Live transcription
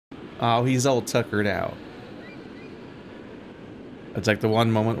Oh, he's all tuckered out. It's like the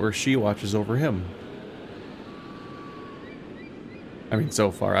one moment where she watches over him. I mean,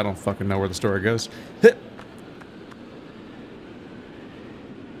 so far, I don't fucking know where the story goes.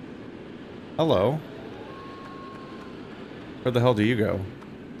 Hello. Where the hell do you go?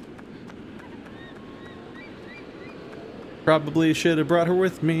 Probably should have brought her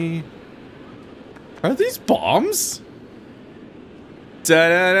with me. Are these bombs?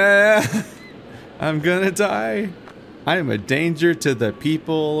 Da-da-da! I'm gonna die. I am a danger to the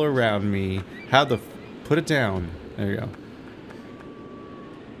people around me. How the put it down. There you go.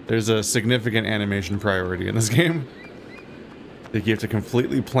 There's a significant animation priority in this game. Like you have to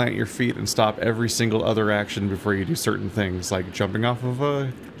completely plant your feet and stop every single other action before you do certain things, like jumping off of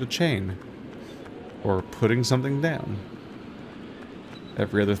a chain. Or putting something down.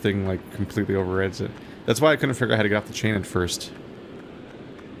 Every other thing, like, completely overrides it. That's why I couldn't figure out how to get off the chain at first.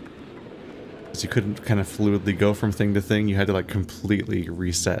 Because you couldn't kind of fluidly go from thing to thing, you had to, like, completely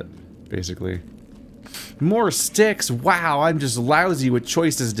reset, basically. More sticks! Wow, I'm just lousy with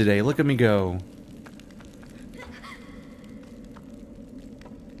choices today. Look at me go.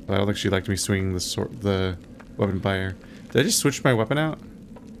 I don't think she liked me swinging the weapon by her. Did I just switch my weapon out?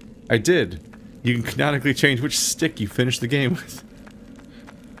 I did. You can canonically change which stick you finish the game with.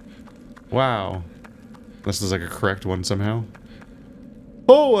 Wow. This is like a correct one somehow.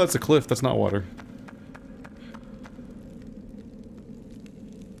 Oh, that's a cliff. That's not water.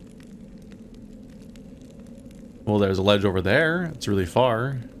 Well, there's a ledge over there. It's really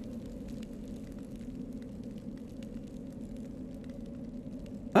far.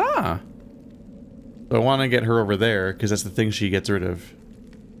 Ah! So I want to get her over there, because that's the thing she gets rid of.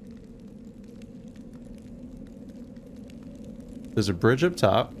 There's a bridge up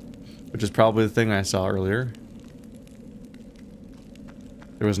top, which is probably the thing I saw earlier.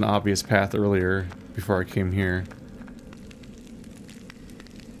 There was an obvious path earlier, before I came here.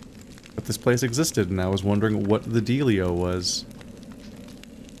 But this place existed, and I was wondering what the dealio was.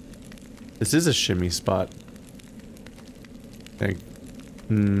 This is a shimmy spot.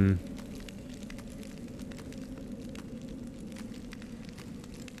 Even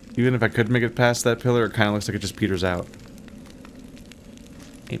if I could make it past that pillar, it kind of looks like it just peters out.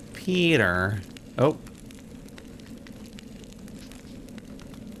 Hey, Peter. Oh.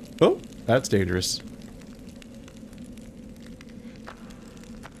 Oh, that's dangerous.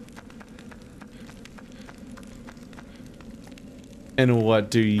 And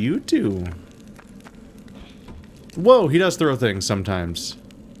what do you do? Whoa, he does throw things sometimes.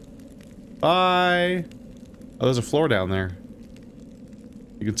 Bye. Oh, there's a floor down there.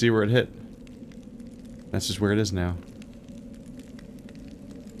 You can see where it hit. That's just where it is now.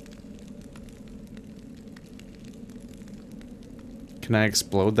 Can I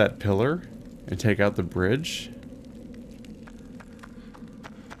explode that pillar and take out the bridge?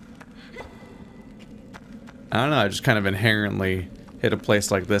 I don't know, I just kind of inherently hit a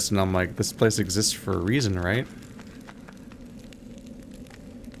place like this and I'm like, this place exists for a reason, right?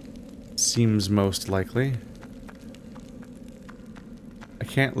 Seems most likely. I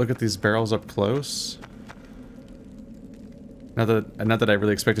can't look at these barrels up close. Not that I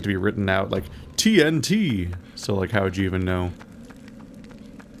really expect it to be written out like TNT. So like, how would you even know?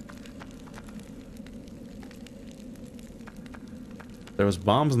 There was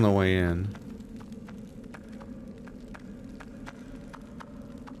bombs on the way in.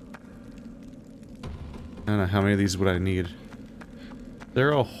 I don't know, how many of these would I need? Is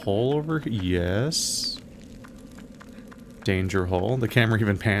there a hole over here? Yes. Danger hole. The camera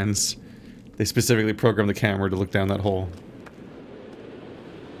even pans. They specifically programmed the camera to look down that hole.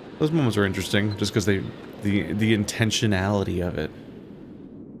 Those moments are interesting, just because the intentionality of it.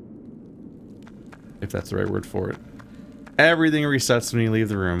 If that's the right word for it. Everything resets when you leave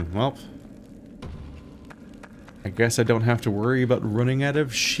the room. Well, I guess I don't have to worry about running out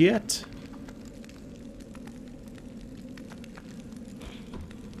of shit.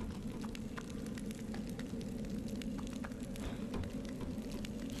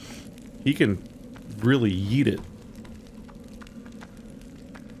 He can really yeet it.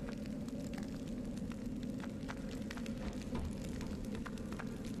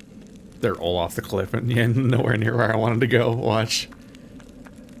 They're all off the cliff and yeah, nowhere near where I wanted to go. Watch.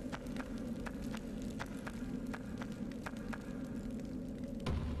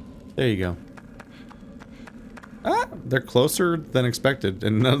 There you go. Ah, they're closer than expected,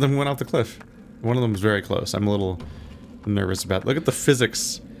 and none of them went off the cliff. One of them was very close. I'm a little nervous about. Look at the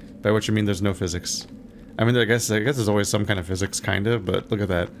physics, by which you mean there's no physics. I mean, I guess there's always some kind of physics, kind of, but look at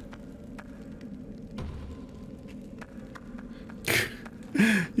that.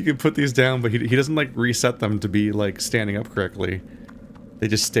 You can put these down, but he doesn't like reset them to be like standing up correctly. They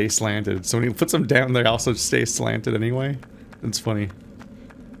just stay slanted. So when he puts them down, they also stay slanted anyway. It's funny.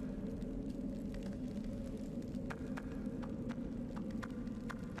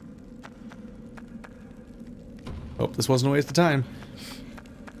 Oh, this wasn't a waste of time.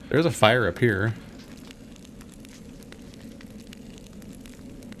 There's a fire up here.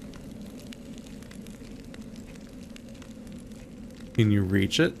 Can you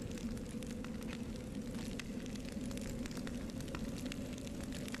reach it?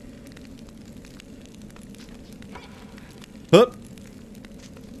 Hup!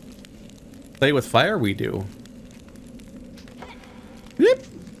 Play with fire we do. Yep.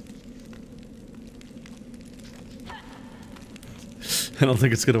 I don't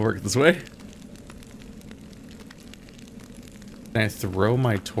think it's gonna work this way. Can I throw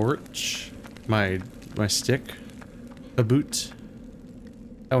my torch? My stick? A boot?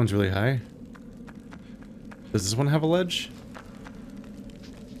 That one's really high. Does this one have a ledge?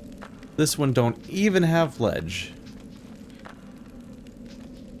 This one don't even have ledge.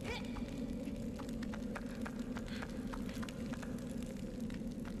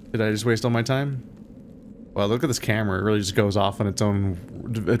 Did I just waste all my time? Wow, look at this camera. It really just goes off on its own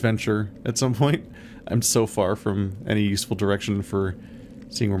adventure at some point. I'm so far from any useful direction for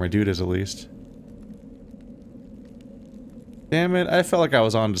seeing where my dude is, at least. Damn it, I felt like I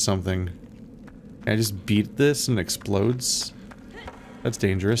was onto something. Can I just beat this and it explodes? That's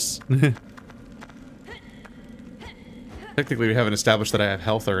dangerous. Technically, we haven't established that I have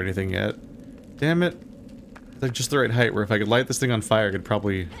health or anything yet. Damn it. Like just the right height where if I could light this thing on fire, I could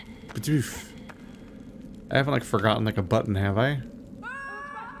probably... I haven't like forgotten like a button, have I?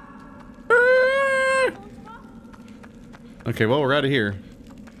 Okay, well we're out of here.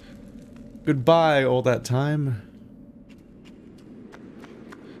 Goodbye, all that time.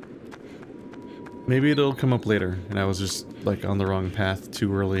 Maybe it'll come up later, and I was just like on the wrong path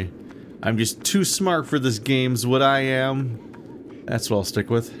too early. I'm just too smart for this game's what I am. That's what I'll stick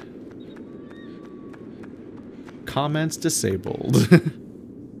with. Comments disabled.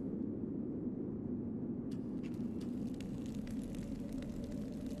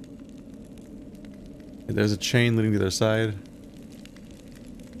 There's a chain leading to the other side.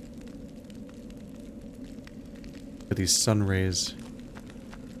 Look at these sun rays.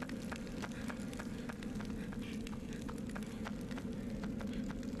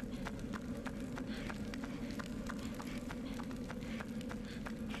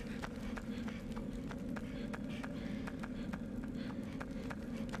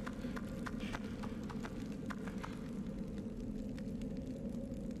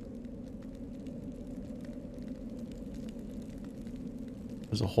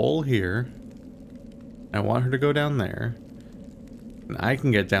 There's a hole here. I want her to go down there. And I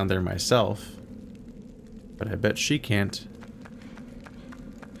can get down there myself. But I bet she can't.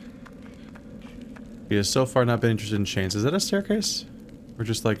 She has so far not been interested in chains. Is that a staircase? Or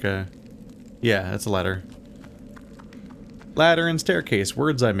just like a... Yeah, that's a ladder. Ladder and staircase.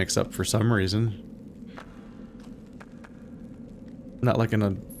 Words I mix up for some reason. Not like in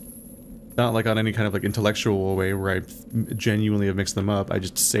a... Not like on any kind of like intellectual way where I genuinely have mixed them up. I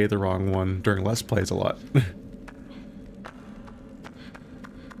just say the wrong one during Let's Plays a lot.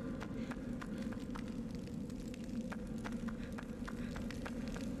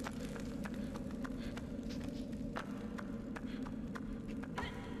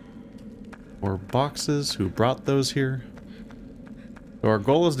 More boxes. Who brought those here? So our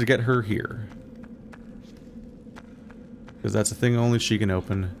goal is to get her here. Because that's a thing only she can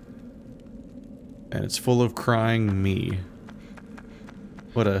open. And it's full of crying me.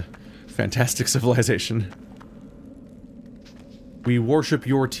 What a fantastic civilization. We worship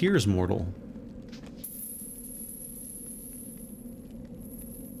your tears, mortal.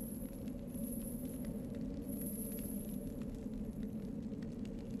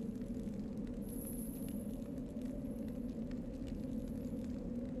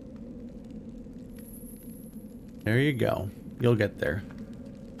 There you go. You'll get there.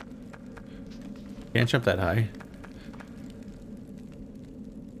 Can't jump that high.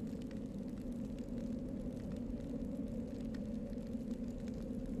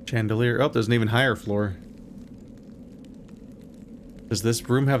 Chandelier. Oh, there's an even higher floor. Does this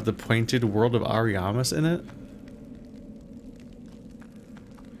room have the pointed world of Ariamis in it?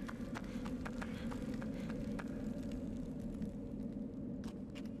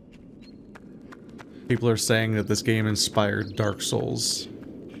 People are saying that this game inspired Dark Souls.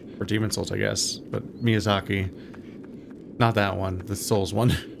 Or Demon Souls, I guess. But Miyazaki. Not that one. The Souls one.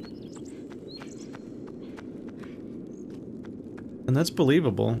 And that's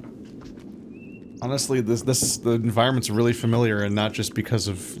believable. Honestly, the environment's really familiar, and not just because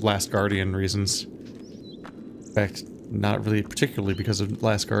of Last Guardian reasons. In fact, not really particularly because of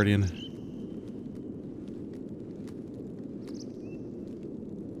Last Guardian.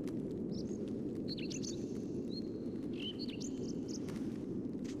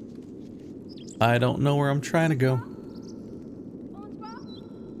 I don't know where I'm trying to go.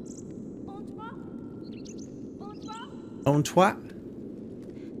 On toi.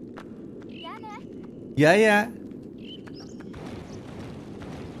 Yeah, yeah.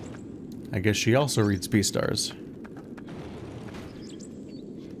 I guess she also reads Beastars.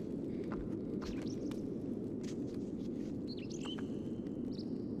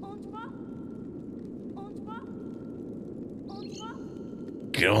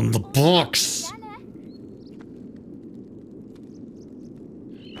 Get on the box!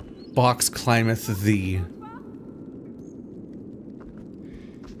 Box climbeth thee.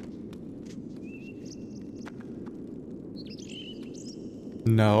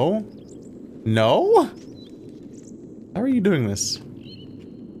 No? No? How are you doing this?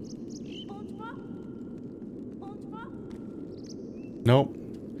 Nope.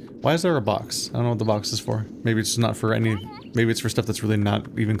 Why is there a box? I don't know what the box is for. Maybe it's not for any... Maybe it's for stuff that's really not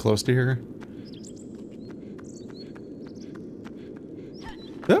even close to here.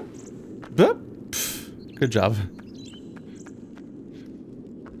 Oop. Oop. Pff, good job.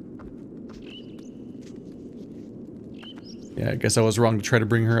 Yeah, I guess I was wrong to try to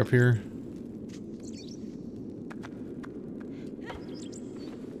bring her up here.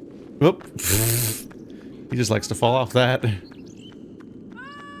 Whoop. He just likes to fall off that.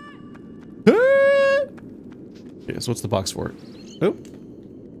 Okay, so what's the box for? Oop.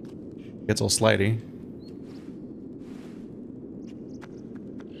 Gets all slidey.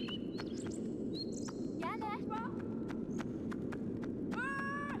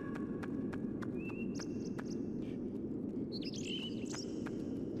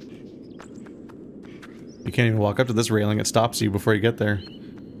 You can't even walk up to this railing, it stops you before you get there.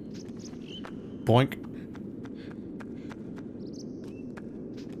 Boink.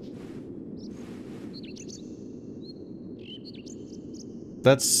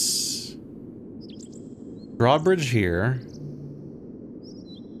 That's... drawbridge here.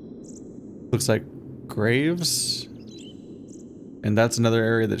 Looks like graves. And that's another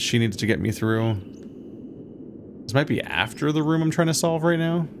area that she needs to get me through. This might be after the room I'm trying to solve right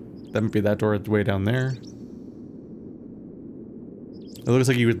now. That might be that door way down there. It looks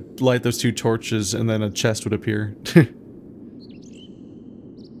like you would light those two torches and then a chest would appear.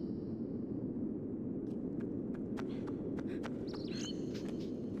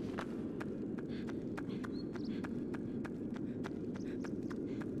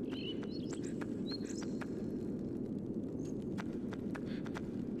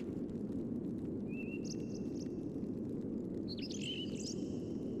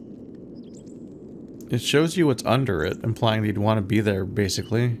 It shows you what's under it, implying that you'd want to be there,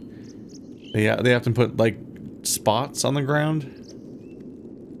 basically. They have to put, like, spots on the ground.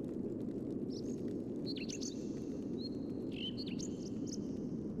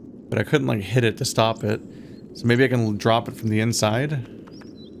 But I couldn't, like, hit it to stop it. So maybe I can drop it from the inside.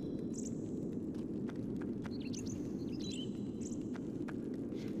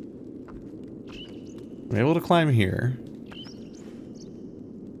 I'm able to climb here.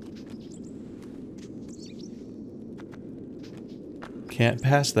 Can't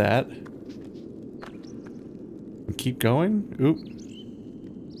pass that. Keep going. Oop.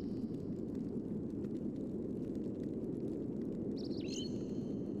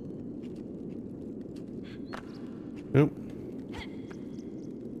 Oop.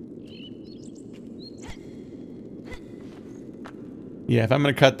 Yeah, if I'm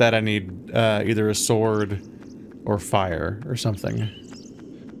gonna cut that, I need either a sword or fire or something.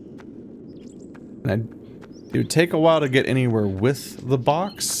 And it would take a while to get anywhere with the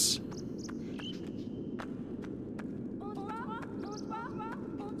box.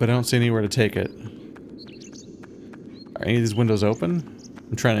 But I don't see anywhere to take it. Are any of these windows open?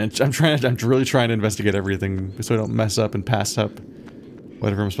 I'm really trying to investigate everything so I don't mess up and pass up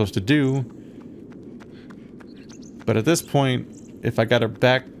whatever I'm supposed to do. But at this point, if I gotta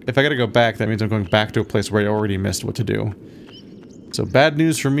go back, that means I'm going back to a place where I already missed what to do. So bad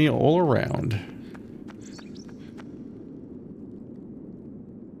news for me all around.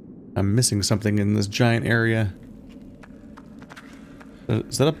 I'm missing something in this giant area.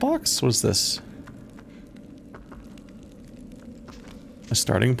 Is that a box? What is this? A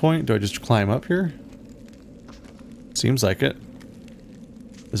starting point? Do I just climb up here? Seems like it.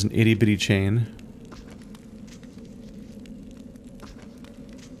 There's an itty bitty chain.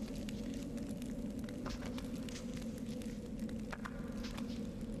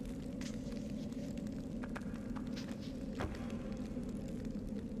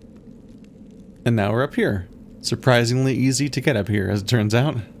 And now we're up here. Surprisingly easy to get up here, as it turns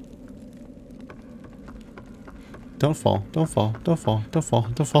out. Don't fall, don't fall, don't fall, don't fall,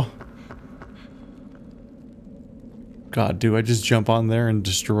 don't fall. God, do I just jump on there and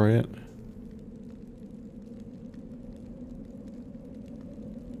destroy it?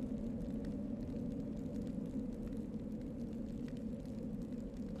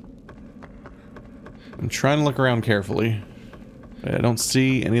 I'm trying to look around carefully. But I don't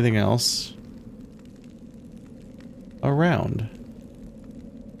see anything else around.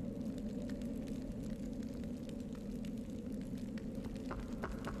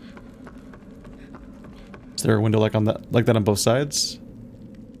 Is there a window like that on both sides?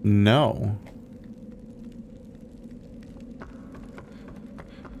 No.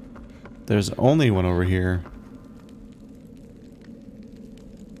 There's only one over here.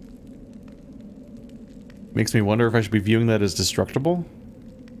 Makes me wonder if I should be viewing that as destructible.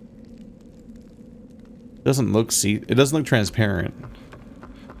 It doesn't look transparent.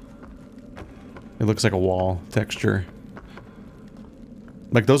 It looks like a wall texture.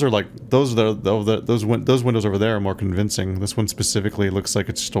 Like those windows over there are more convincing. This one specifically looks like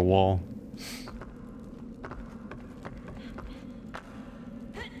it's just a wall.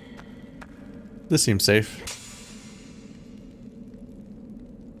 This seems safe.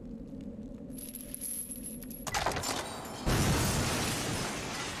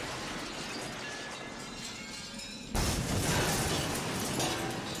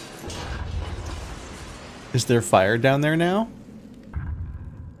 Is there fire down there now?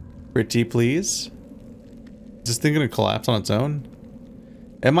 Pretty please. Is this thing gonna collapse on its own?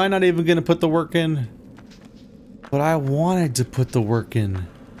 Am I not even gonna put the work in? But I wanted to put the work in.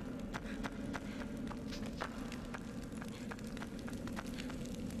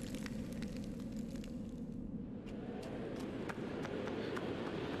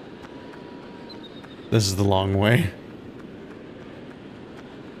 This is the long way.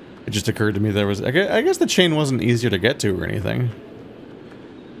 It just occurred to me there was... I guess the chain wasn't easier to get to or anything.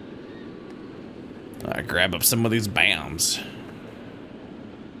 I grab up some of these BAMs.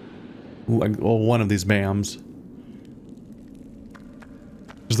 Well, one of these BAMs.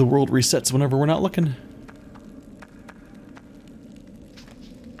 Because the world resets whenever we're not looking.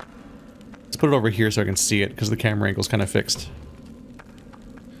 Let's put it over here so I can see it, because the camera angle's kind of fixed.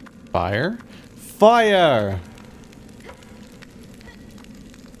 Fire? Fire!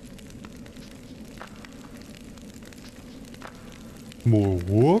 More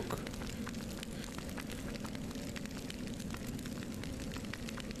work?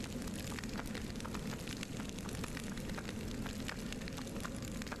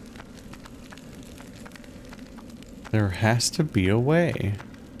 There has to be a way.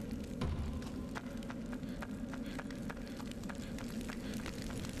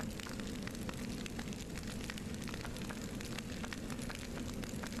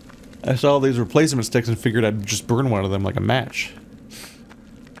 I saw all these replacement sticks and figured I'd just burn one of them like a match.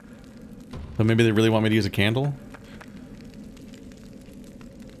 So maybe they really want me to use a candle?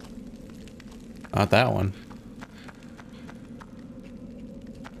 Not that one.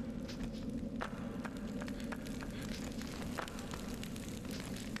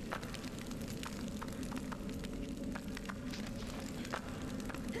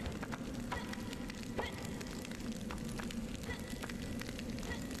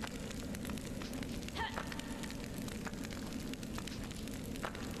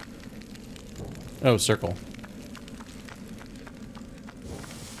 Oh, circle.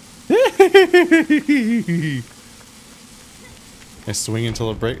 I swing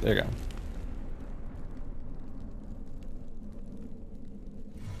until it breaks. There you go.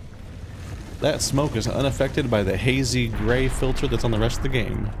 That smoke is unaffected by the hazy gray filter that's on the rest of the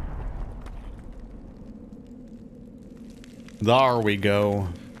game. There we go.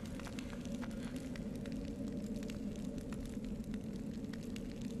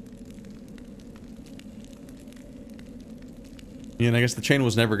 Yeah, and I guess the chain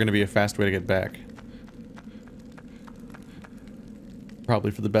was never going to be a fast way to get back. Probably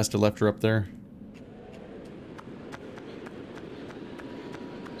for the best to left her up there.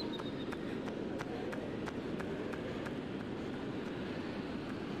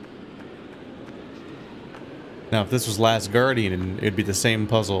 Now, if this was Last Guardian, it'd be the same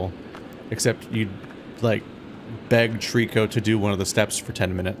puzzle, except you'd, like, beg Trico to do one of the steps for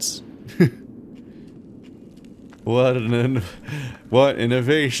 10 minutes. What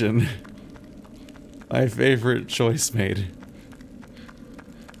innovation. My favorite choice made.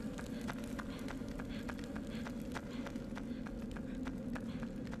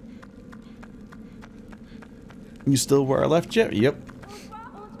 You still where I left you? Yep.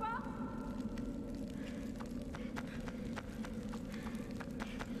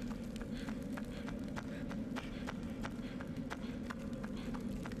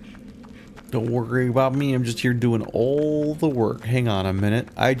 Don't worry about me, I'm just here doing all the work. Hang on a minute.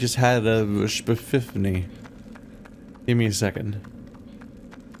 I just had a epiphany. Give me a second.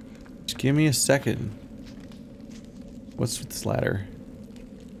 Just give me a second. What's with this ladder?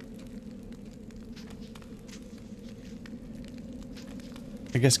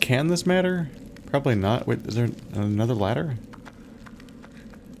 I guess, can this matter? Probably not. Wait, is there another ladder?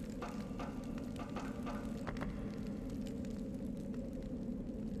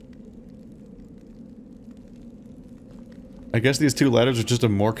 I guess these two ladders are just a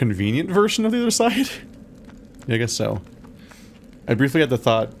more convenient version of the other side? Yeah, I guess so. I briefly had the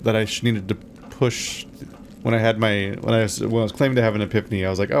thought that I needed to push when I had my when I was claiming to have an epiphany. I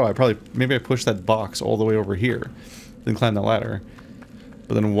was like, oh, maybe I pushed that box all the way over here, then climb the ladder.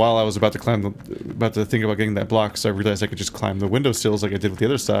 But then while I was about to think about getting that block, so I realized I could just climb the windowsills like I did with the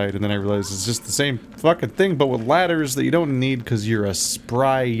other side, and then I realized it's just the same fucking thing, but with ladders that you don't need because you're a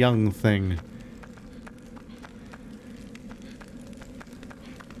spry young thing.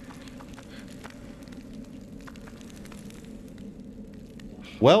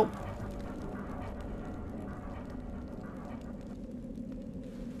 Well.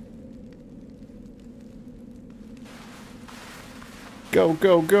 Go,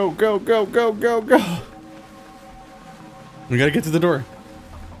 go, go, go, go, go, go, go! We gotta get to the door.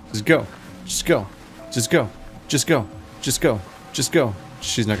 Just go. Just go. Just go. Just go. Just go. Just go.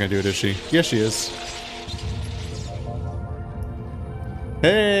 She's not gonna do it, is she? Yes, she is.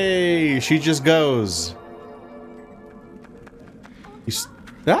 Hey! She just goes.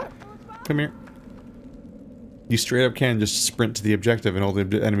 Come here. You straight up can just sprint to the objective and all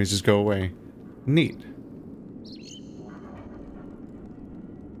the enemies just go away. Neat.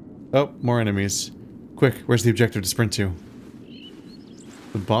 Oh, more enemies. Quick, where's the objective to sprint to?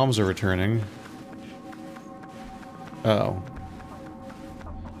 The bombs are returning. Uh-oh.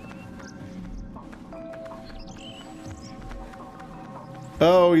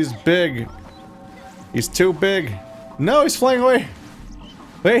 Oh, he's big. He's too big. No, he's flying away.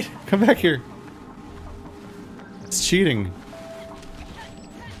 Wait, come back here. It's cheating.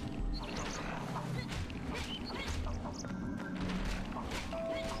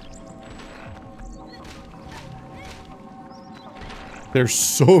 There's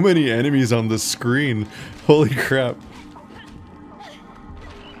so many enemies on the screen. Holy crap.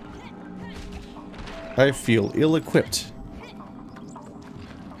 I feel ill-equipped.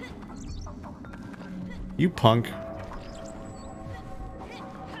 You punk.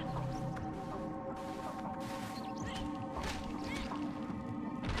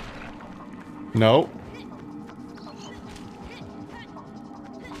 No.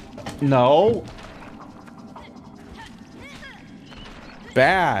 No.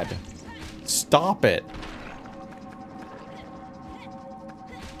 Bad. Stop it.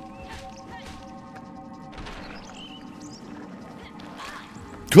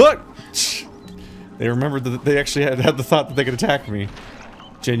 Good. They remembered that they actually had the thought that they could attack me.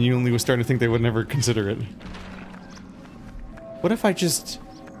 Genuinely was starting to think they would never consider it. What if I just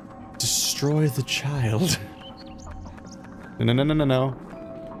destroy the child? No, no, no, no, no, no.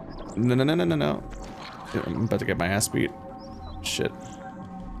 No, no, no, no, no, no. I'm about to get my ass beat. Shit.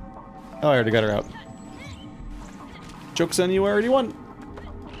 Oh, I already got her out. Joke's on you, I already won.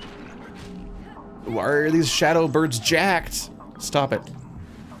 Why are these shadow birds jacked? Stop it.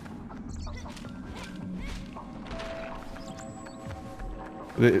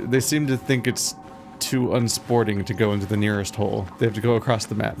 They seem to think it's too unsporting to go into the nearest hole. They have to go across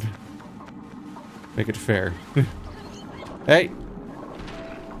the map. Make it fair. Hey!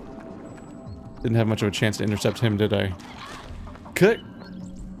 Didn't have much of a chance to intercept him, did I? Cut!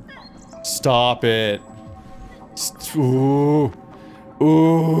 Stop it! Ooh!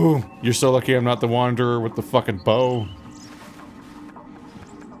 Ooh! You're so lucky I'm not the wanderer with the fucking bow.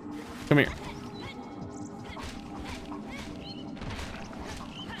 Come here.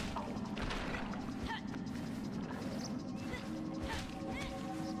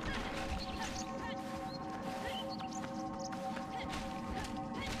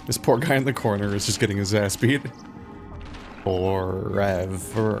 This poor guy in the corner is just getting his ass beat.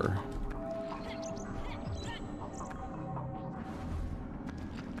 Forever.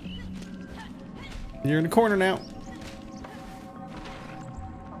 You're in the corner now.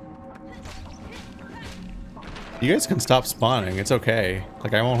 You guys can stop spawning, it's okay.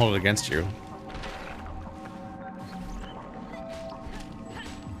 Like, I won't hold it against you.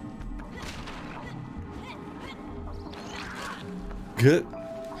 Good.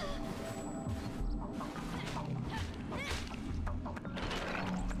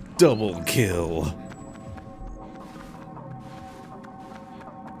 Double kill.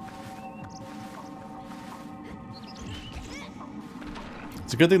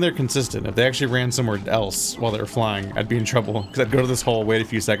 It's a good thing they're consistent. If they actually ran somewhere else while they were flying, I'd be in trouble. Because I'd go to this hole, wait a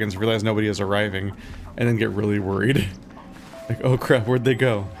few seconds, realize nobody is arriving, and then get really worried. Like, oh crap, where'd they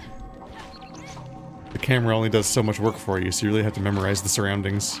go? The camera only does so much work for you, so you really have to memorize the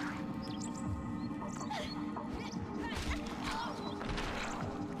surroundings.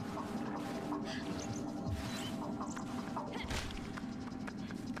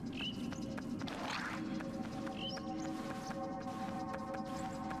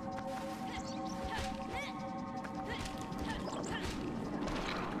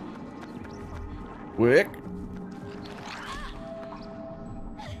 Quick.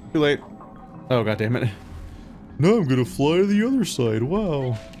 Too late. Oh, god damn it. No, I'm gonna fly to the other side.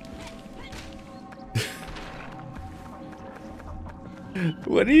 Wow.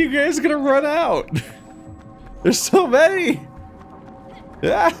 When are you guys gonna run out? There's so many.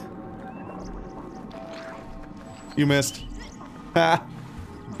 Ah. You missed. Ha.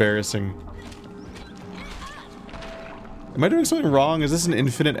 Embarrassing. Am I doing something wrong? Is this an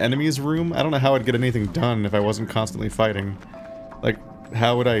infinite enemies room? I don't know how I'd get anything done if I wasn't constantly fighting. Like,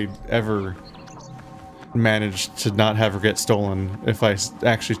 how would I ever manage to not have her get stolen if I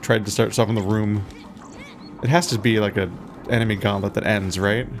actually tried to start stuff in the room? It has to be like an enemy gauntlet that ends,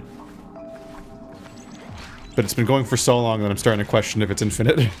 right? But it's been going for so long that I'm starting to question if it's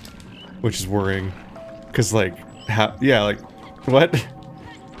infinite. Which is worrying. Because, like, yeah, like, what?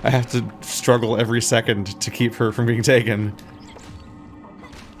 I have to struggle every second to keep her from being taken.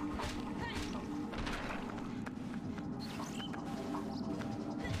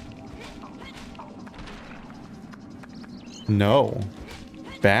 No.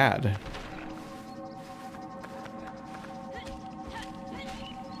 Bad.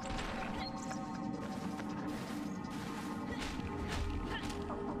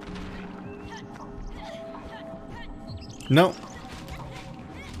 No.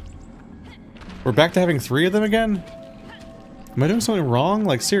 We're back to having 3 of them again? Am I doing something wrong?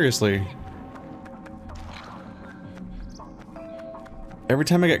 Like, seriously. Every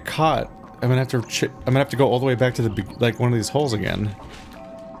time I get caught, I'm gonna have to go all the way back to the like one of these holes again.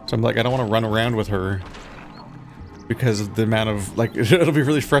 So I'm like, I don't want to run around with her because of the amount of like it'll be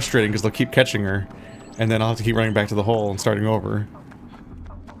really frustrating because they'll keep catching her, and then I'll have to keep running back to the hole and starting over.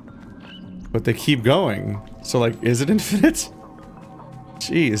 But they keep going, so like, is it infinite?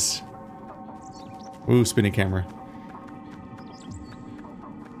 Jeez. Ooh, spinny camera.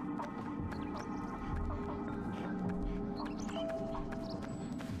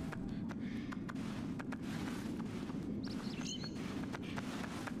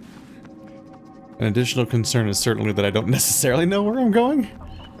 An additional concern is certainly that I don't necessarily know where I'm going.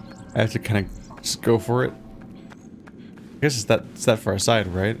 I have to kind of just go for it. I guess it's that far aside,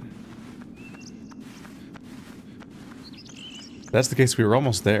 right? If that's the case, we were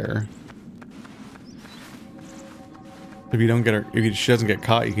almost there. If you don't get her, if she doesn't get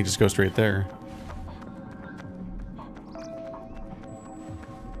caught, you can just go straight there.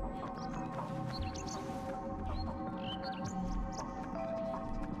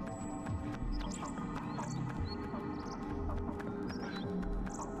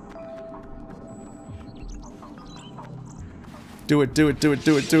 Do it, do it, do it,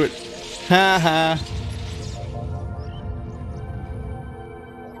 do it, do it. Ha ha.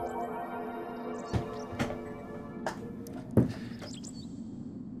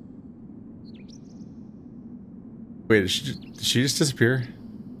 Wait, did she just disappear?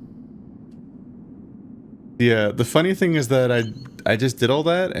 The funny thing is that I just did all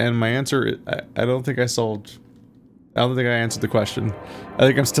that, and my answer, I don't think I solved... I don't think I answered the question. I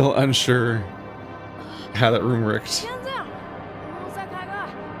think I'm still unsure how that room worked.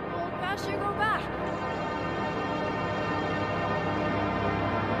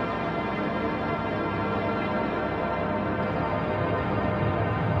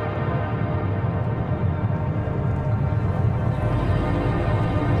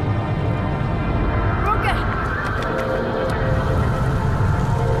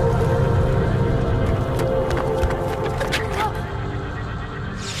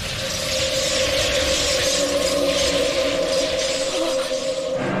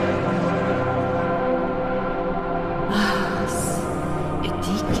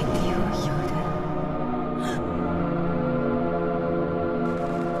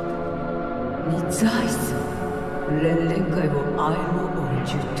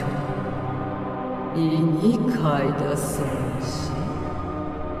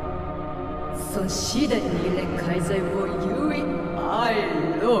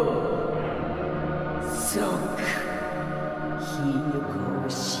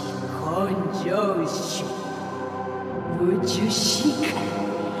 Would you seek?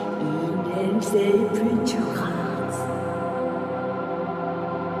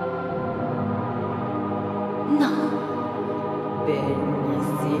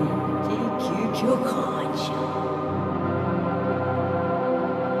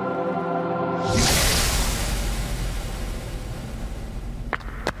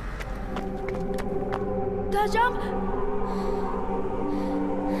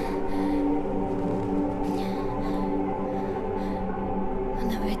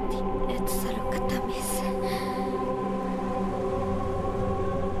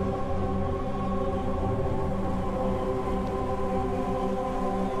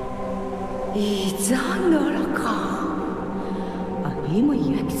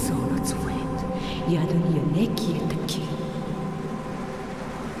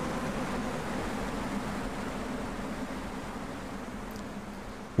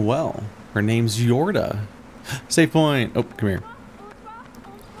 Well, her name's Yorda. Save point. Oh, come here.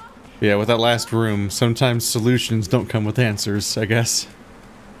 Yeah, with that last room, sometimes solutions don't come with answers, I guess,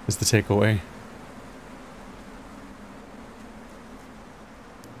 is the takeaway.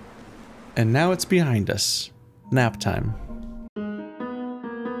 And now it's behind us. Nap time.